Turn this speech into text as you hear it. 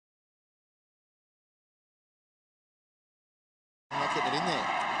Not getting it in there.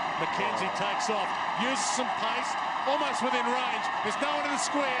 McKenzie takes off, uses some pace, almost within range. There's no one in the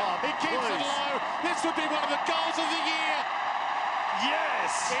square. He keeps it low. This would be one of the goals of the year.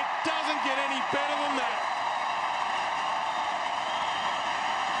 Yes! It doesn't get any better than that.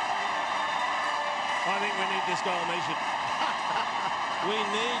 I think we need this goal measured. We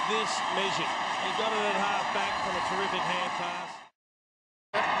need this measured. He got it at half back from a terrific hand pass.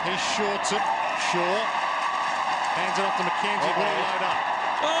 He shorts it. Shaw hands it off to McKenzie. Will he load up?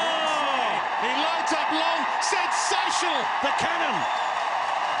 Oh! He loads up long. Sensational! The cannon.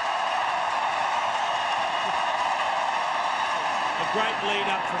 A great lead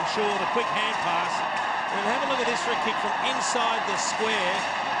up from Shaw. The quick hand pass. And have a look at this free kick from inside the square.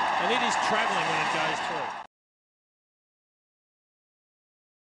 And it is travelling when it goes through.